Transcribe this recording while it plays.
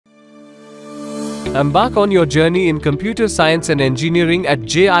Embark on your journey in computer science and engineering at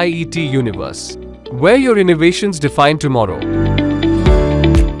JIET University, where your innovations define tomorrow.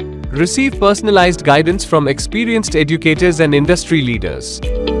 Receive personalized guidance from experienced educators and industry leaders.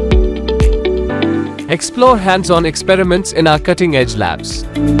 Explore hands-on experiments in our cutting-edge labs.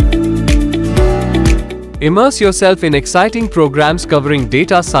 Immerse yourself in exciting programs covering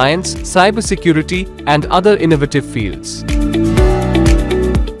data science, cybersecurity, and other innovative fields.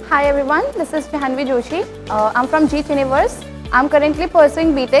 Hi everyone, this is Jahanvi Joshi. I'm from JIET University. I'm currently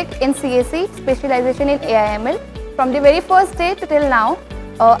pursuing BTech in CSE, specialization in AI/ML. From the very first day to till now,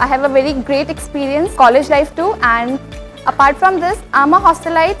 I have a very great experience, college life too, and apart from this, I'm a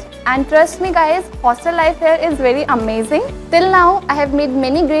hostelite, and trust me guys, hostel life here is very amazing. Till now, I have made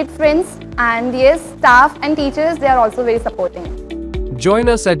many great friends, and yes, staff and teachers, they are also very supporting. Join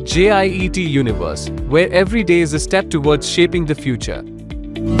us at JIET University, where every day is a step towards shaping the future.